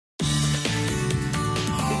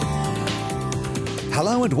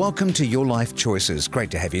Hello and welcome to Your Life Choices. Great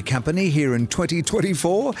to have your company here in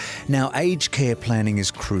 2024. Now, aged care planning is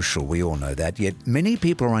crucial. We all know that. Yet many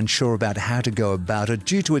people are unsure about how to go about it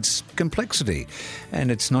due to its complexity. And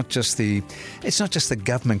it's not just the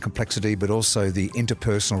government complexity, but also the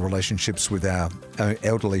interpersonal relationships with our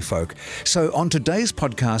elderly folk. So on today's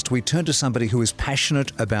podcast, we turn to somebody who is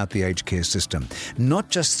passionate about the aged care system, not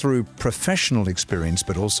just through professional experience,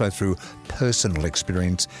 but also through personal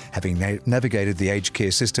experience, having navigated the aged care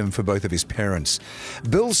system for both of his parents.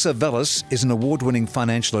 Bill Savellis is an award-winning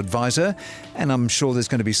financial advisor, and I'm sure there's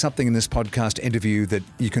going to be something in this podcast interview that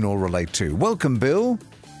you can all relate to. Welcome, Bill.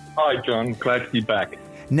 Hi, John. Glad to be back.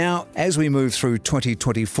 Now, as we move through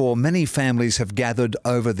 2024, many families have gathered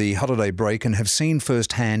over the holiday break and have seen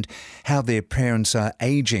firsthand how their parents are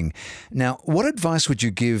aging. Now, what advice would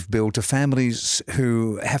you give, Bill, to families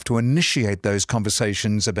who have to initiate those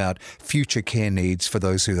conversations about future care needs for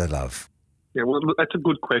those who they love? Yeah, well, that's a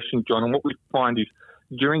good question, John. And what we find is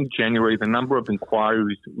during January, the number of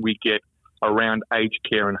inquiries we get around aged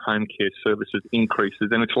care and home care services increases.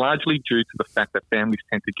 And it's largely due to the fact that families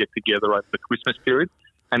tend to get together over the Christmas period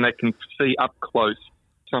and they can see up close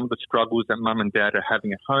some of the struggles that mum and dad are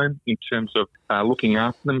having at home in terms of looking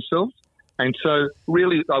after themselves. And so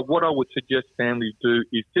really what I would suggest families do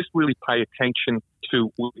is just really pay attention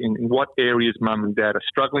to in what areas mum and dad are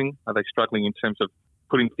struggling. Are they struggling in terms of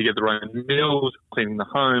putting together their own meals, cleaning the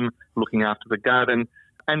home, looking after the garden,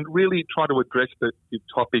 and really try to address the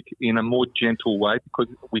topic in a more gentle way,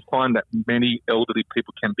 because we find that many elderly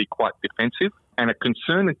people can be quite defensive and are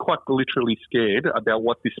concerned and quite literally scared about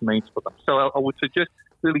what this means for them. So I would suggest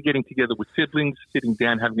really getting together with siblings, sitting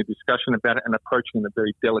down, having a discussion about it and approaching in a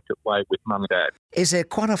very delicate way with mum and dad. Is there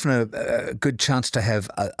quite often a good chance to have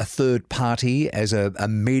a third party as a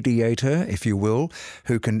mediator, if you will,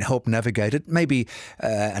 who can help navigate it? Maybe,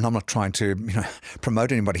 and I'm not trying to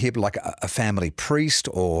promote anybody here, but like a family priest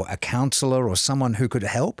or a counsellor or someone who could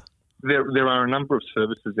help? There are a number of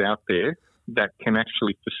services out there that can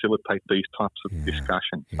actually facilitate these types of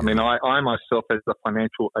discussions. Yeah. I mean, I myself as a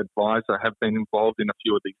financial advisor have been involved in a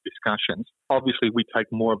few of these discussions. Obviously, we take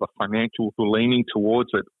more of a financial leaning towards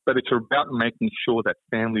it, but it's about making sure that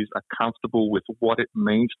families are comfortable with what it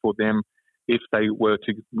means for them if they were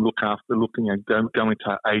to looking at going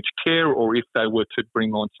into aged care, or if they were to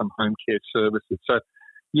bring on some home care services. So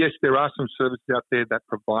yes, there are some services out there that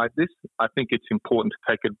provide this. I think it's important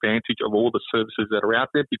to take advantage of all the services that are out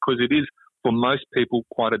there, because it is, for most people,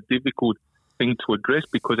 quite a difficult thing to address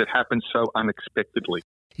because it happens so unexpectedly.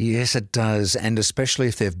 Yes, it does. And especially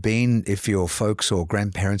if your folks or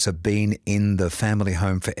grandparents have been in the family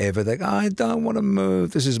home forever, they go, I don't want to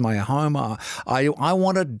move. This is my home. I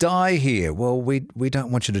want to die here. Well, we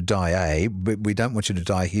don't want you to die, but we don't want you to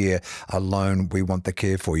die here alone. We want the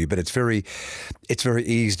care for you. But it's very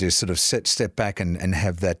easy to sort of step back and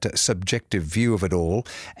have that subjective view of it all.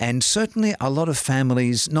 And certainly a lot of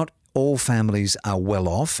families, not all families are well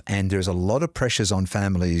off, and there's a lot of pressures on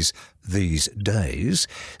families these days.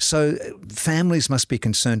 So families must be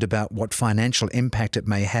concerned about what financial impact it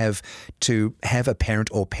may have to have a parent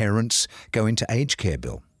or parents go into aged care,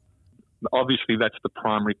 Bill. Obviously, that's the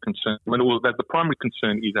primary concern. The primary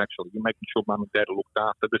concern is actually you're making sure mum and dad are looked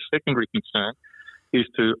after. The secondary concern is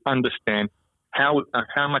to understand how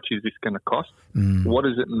much is this going to cost? What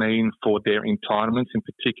does it mean for their entitlements, in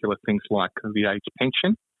particular things like the age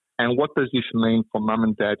pension? And what does this mean for mum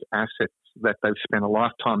and dad's assets that they've spent a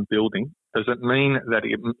lifetime building? Does it mean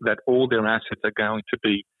that all their assets are going to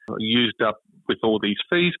be used up with all these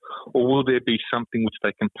fees, or will there be something which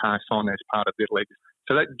they can pass on as part of their legacy?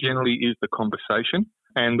 So that generally is the conversation.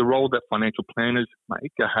 And the role that financial planners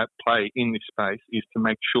play in this space is to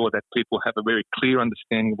make sure that people have a very clear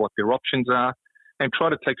understanding of what their options are and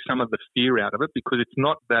try to take some of the fear out of it, because it's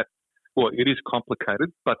not that, well, it is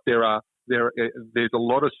complicated, but there's a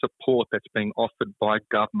lot of support that's being offered by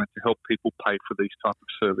government to help people pay for these type of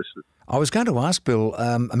services. I was going to ask, Bill,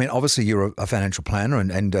 obviously you're a financial planner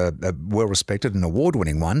and a well-respected and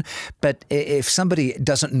award-winning one, but if somebody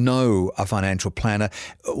doesn't know a financial planner,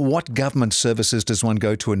 what government services does one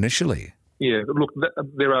go to initially? Yeah, look,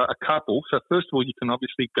 there are a couple. So first of all, you can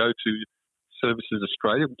obviously go to Services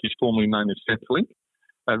Australia, which is formerly known as Centrelink.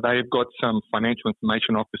 They've got some financial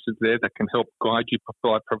information officers there that can help guide you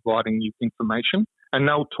by providing you information. And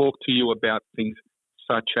they'll talk to you about things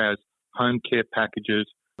such as home care packages.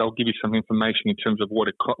 They'll give you some information in terms of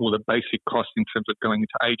the basic costs in terms of going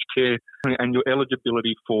into aged care and your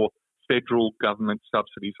eligibility for federal government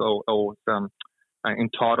subsidies or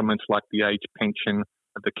entitlements like the age pension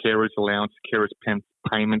the carer's allowance, carer's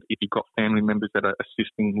payment if you've got family members that are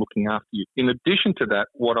assisting, looking after you. In addition to that,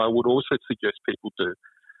 what I would also suggest people do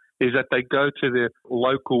is that they go to their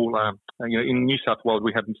local, in New South Wales,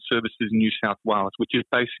 we have Services New South Wales, which is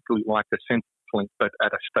basically like a Centrelink, but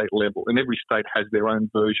at a state level. And every state has their own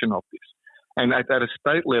version of this. And at a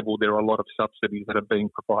state level, there are a lot of subsidies that are being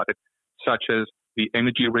provided, such as the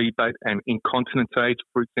energy rebate and incontinence aid,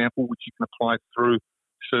 for example, which you can apply through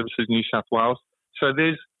Services New South Wales. So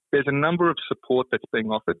there's a number of support that's being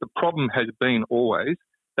offered. The problem has been always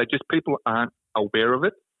that just people aren't aware of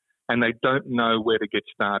it, and they don't know where to get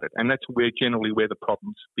started. And that's generally where the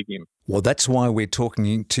problems begin. Well, that's why we're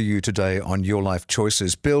talking to you today on Your Life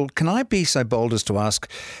Choices. Bill, can I be so bold as to ask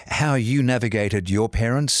how you navigated your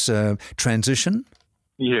parents' transition?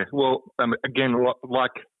 Yeah, well, again,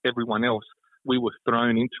 like everyone else, we were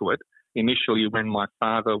thrown into it initially when my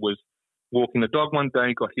father was walking the dog one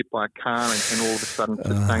day, got hit by a car, and all of a sudden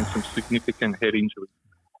sustained some significant head injury.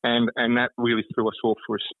 And that really threw us all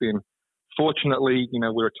for a spin. Fortunately,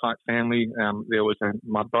 we're a tight family.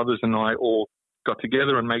 My brothers and I all got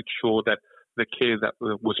together and made sure that the care that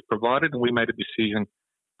was provided, and we made a decision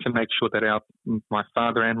to make sure that my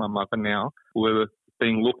father and my mother now were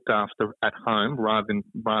being looked after at home rather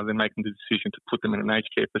than making the decision to put them in an aged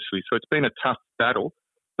care facility. So it's been a tough battle.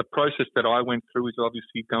 The process that I went through is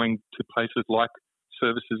obviously going to places like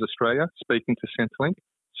Services Australia, speaking to Centrelink,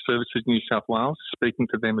 Services New South Wales, speaking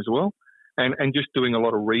to them as well. And just doing a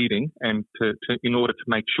lot of reading and in order to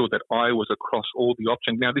make sure that I was across all the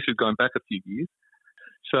options. Now, this is going back a few years.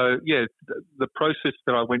 So, yeah, the process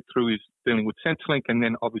that I went through is dealing with Centrelink and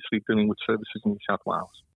then obviously dealing with Services in New South Wales.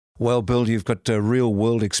 Well, Bill, you've got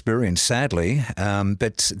real-world experience, sadly,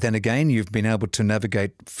 but then again, you've been able to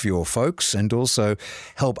navigate for your folks and also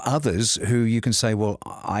help others who you can say, well,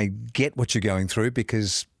 I get what you're going through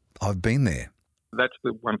because I've been there. That's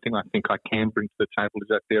the one thing I think I can bring to the table is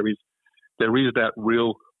that there is that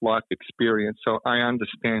real life experience. So I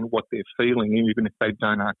understand what they're feeling, even if they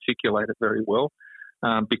don't articulate it very well,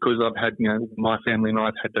 because I've had, my family and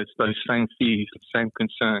I've had those same fears, the same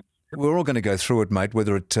concerns. We're all going to go through it, mate,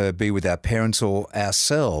 whether it be with our parents or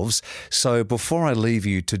ourselves. So before I leave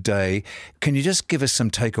you today, can you just give us some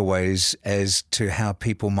takeaways as to how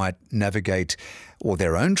people might navigate or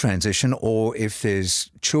their own transition, or if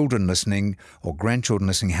there's children listening or grandchildren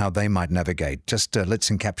listening, how they might navigate? Just let's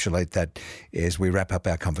encapsulate that as we wrap up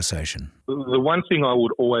our conversation. The one thing I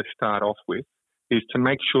would always start off with is to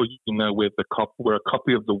make sure you know where a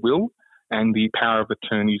copy of the will and the power of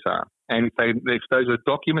attorneys are. And if those are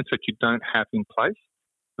documents that you don't have in place,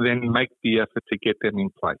 then make the effort to get them in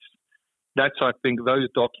place. I think those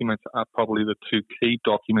documents are probably the two key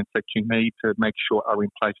documents that you need to make sure are in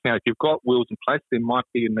place. Now, if you've got wills in place, there might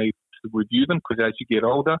be a need to review them because as you get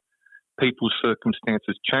older, people's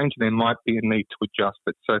circumstances change. There might be a need to adjust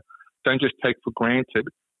it. So don't just take for granted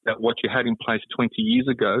that what you had in place 20 years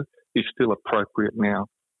ago is still appropriate now.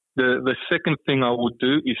 The second thing I would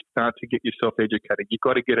do is start to get yourself educated. You've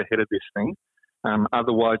got to get ahead of this thing.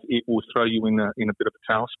 Otherwise, it will throw you in a bit of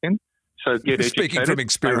a tailspin. So get educated. Speaking from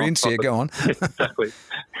experience, yeah, go on. Exactly.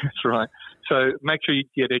 That's right. So make sure you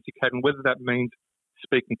get educated, and whether that means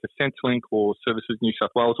speaking to Centrelink or Services New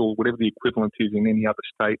South Wales or whatever the equivalent is in any other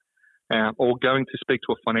state, or going to speak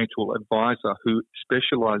to a financial advisor who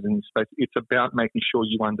specialises in this space. It's about making sure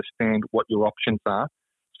you understand what your options are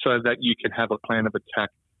so that you can have a plan of attack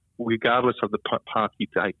regardless of the path you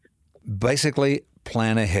take. Basically,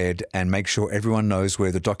 plan ahead and make sure everyone knows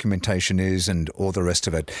where the documentation is and all the rest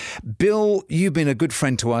of it. Bill, you've been a good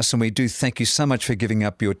friend to us, and we do thank you so much for giving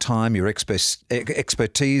up your time, your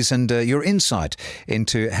expertise and your insight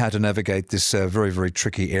into how to navigate this very, very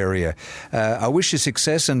tricky area. I wish you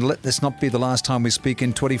success, and let this not be the last time we speak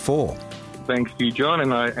in 24. Thanks to you, John,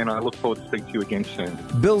 and I look forward to speaking to you again soon.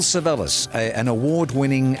 Bill Savellis, an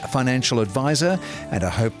award-winning financial advisor, and I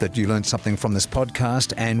hope that you learned something from this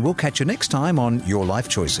podcast, and we'll catch you next time on Your Life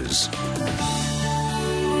Choices.